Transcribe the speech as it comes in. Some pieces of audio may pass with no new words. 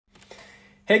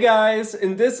Hey guys,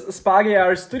 in this Spark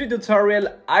AR studio tutorial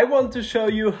I want to show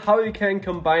you how you can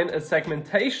combine a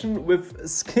segmentation with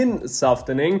skin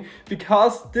softening,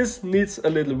 because this needs a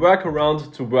little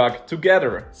workaround to work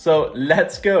together. So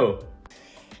let's go!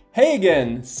 Hey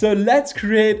again, so let's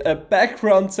create a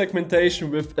background segmentation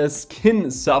with a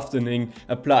skin softening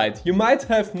applied. You might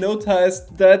have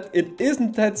noticed that it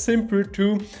isn't that simple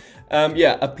to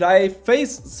apply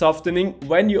face softening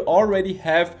when you already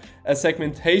have a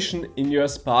segmentation in your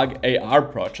Spark AR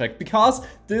project, because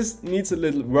this needs a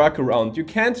little workaround. You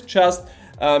can't just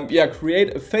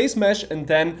create a face mesh and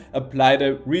then apply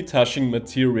the retouching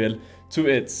material to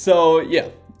it. So yeah,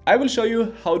 I will show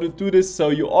you how to do this so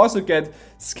you also get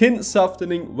skin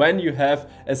softening when you have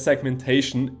a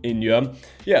segmentation in your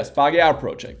Spark AR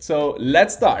project. So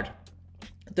let's start.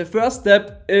 The first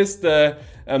step is the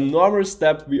normal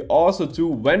step we also do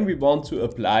when we want to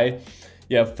apply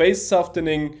face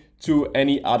softening to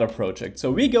any other project.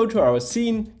 So we go to our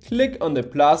scene, click on the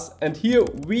plus, and here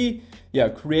we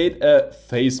create a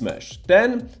face mesh.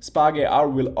 Then Spark AR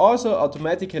will also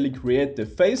automatically create the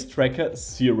face tracker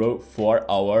 0 for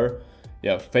our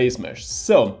face mesh.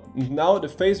 So now the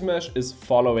face mesh is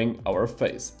following our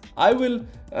face. I will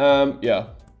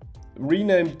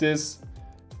rename this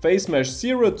face mesh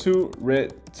 0 to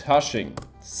retouching.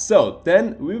 So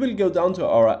then we will go down to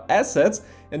our assets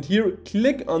and here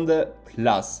click on the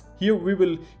plus. Here we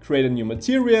will create a new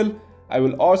material. I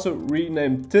will also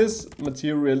rename this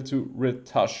material to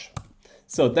retouch.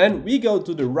 So then we go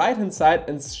to the right hand side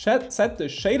and set the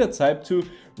shader type to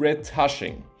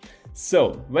retouching.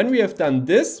 So when we have done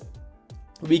this,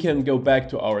 we can go back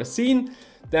to our scene,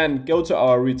 then go to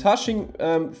our retouching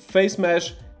face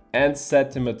mesh and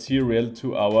set the material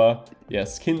to our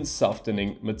skin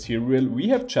softening material we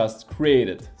have just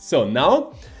created. So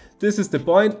now this is the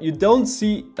point, you don't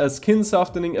see a skin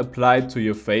softening applied to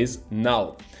your face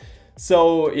now.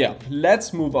 So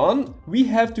let's move on. We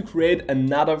have to create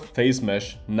another face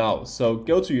mesh now. So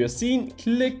go to your scene,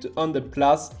 click on the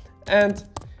plus and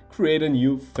create a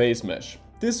new face mesh.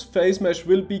 This face mesh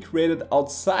will be created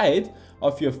outside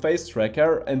of your face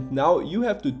tracker, and now you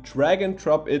have to drag and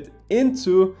drop it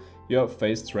into your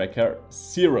face tracker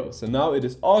 0. So now it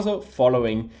is also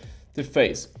following the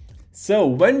face. So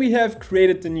when we have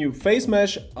created the new face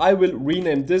mesh, I will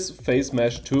rename this face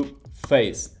mesh to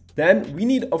face. Then we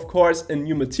need, of course, a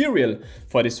new material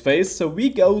for this face. So we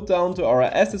go down to our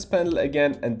assets panel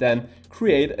again and then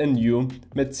create a new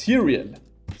material.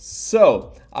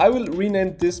 So I will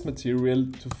rename this material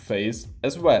to face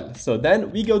as well. So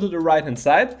then we go to the right hand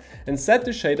side and set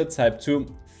the shader type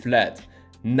to flat.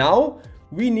 Now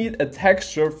we need a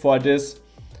texture for this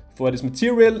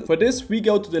material. For this we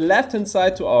go to the left hand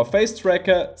side to our face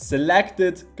tracker, select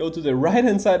it, go to the right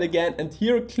hand side again and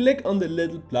here click on the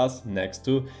little plus next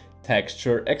to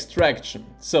texture extraction.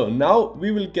 So now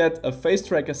we will get a face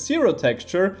tracker 0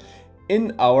 texture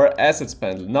in our assets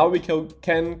panel. Now we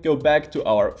can go back to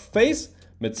our face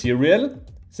material,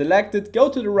 select it, go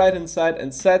to the right hand side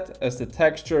and set as the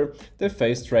texture the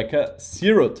face tracker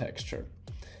 0 texture.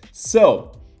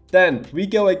 So then we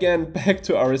go again back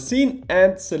to our scene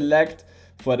and select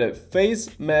for the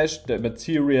face mesh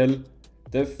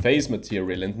the face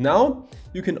material. And now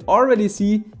you can already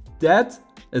see that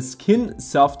a skin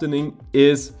softening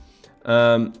is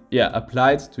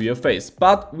applied to your face.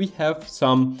 But we have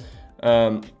some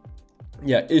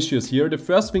issues here. The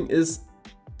first thing is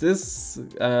this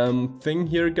thing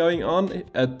here going on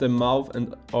at the mouth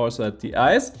and also at the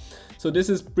eyes. So this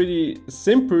is pretty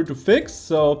simple to fix.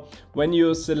 So when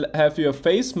you have your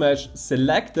face mesh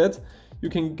selected, you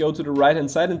can go to the right hand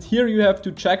side and here you have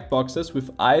two check boxes with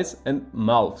eyes and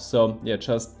mouth. So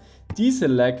just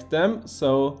deselect them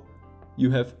so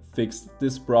you have fixed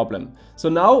this problem. So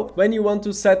now when you want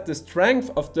to set the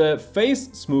strength of the face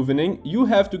smoothing, you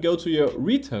have to go to your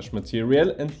retouch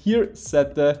material and here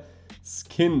set the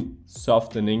skin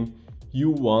softening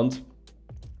you want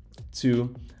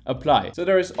to apply. So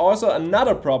there is also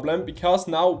another problem, because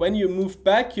now when you move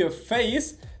back your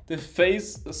face, the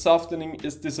face softening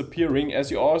is disappearing. As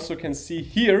you also can see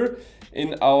here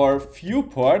in our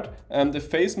viewport, the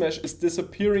face mesh is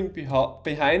disappearing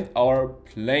behind our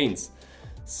planes.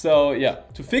 So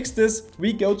to fix this,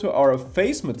 we go to our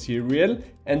face material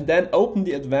and then open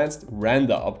the advanced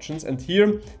render options and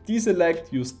here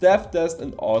deselect, use dev test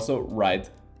and also write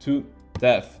to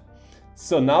dev.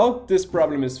 So now this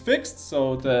problem is fixed.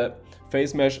 So the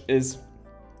face mesh is,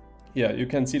 you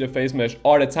can see the face mesh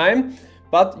all the time,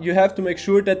 but you have to make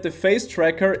sure that the face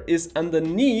tracker is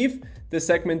underneath the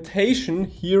segmentation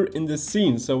here in the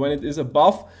scene. So when it is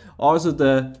above, also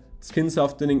the skin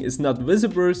softening is not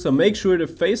visible, so make sure the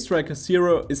face tracker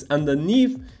 0 is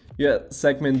underneath your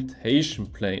segmentation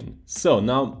plane. So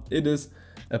now it is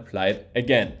applied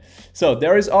again. So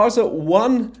there is also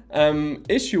one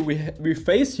issue we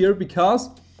face here, because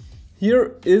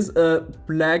here is a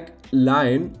black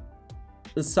line,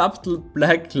 a subtle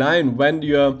black line when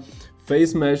your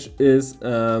face mesh is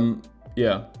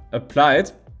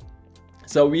applied.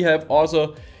 So we have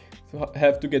also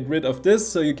to get rid of this,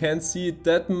 so you can't see it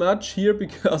that much here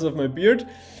because of my beard.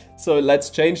 So let's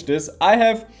change this. I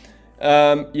have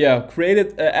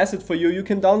created an asset for you. You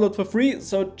can download for free,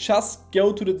 so just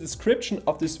go to the description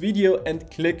of this video and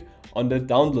click on the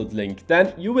download link.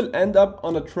 Then you will end up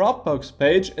on a Dropbox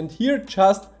page, and here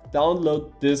just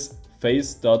download this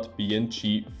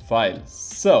face.png file.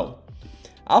 So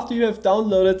after you have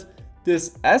downloaded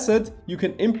this asset, you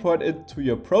can import it to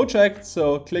your project.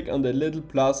 So click on the little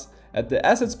plus at the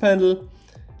assets panel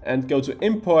and go to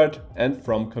import and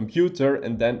from computer,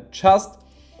 and then just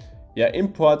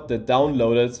import the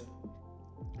downloaded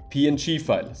PNG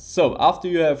file. So after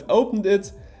you have opened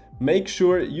it, make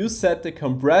sure you set the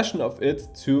compression of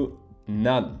it to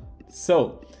none.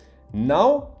 So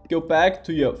now go back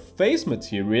to your face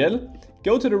material,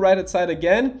 go to the right hand side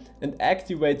again and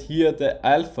activate here the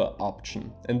alpha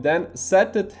option, and then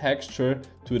set the texture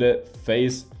to the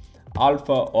face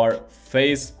alpha or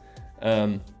face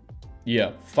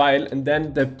file, and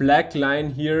then the black line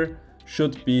here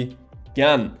should be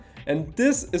gone. And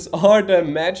this is all the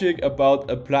magic about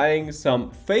applying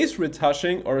some face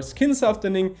retouching or skin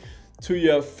softening to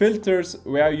your filters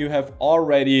where you have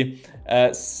already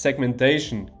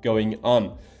segmentation going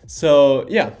on. So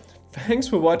yeah, thanks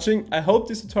for watching. I hope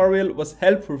this tutorial was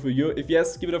helpful for you. If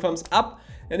yes, give it a thumbs up.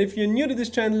 And if you're new to this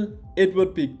channel, it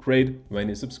would be great when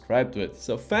you subscribe to it.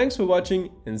 So thanks for watching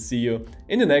and see you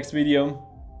in the next video.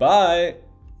 Bye!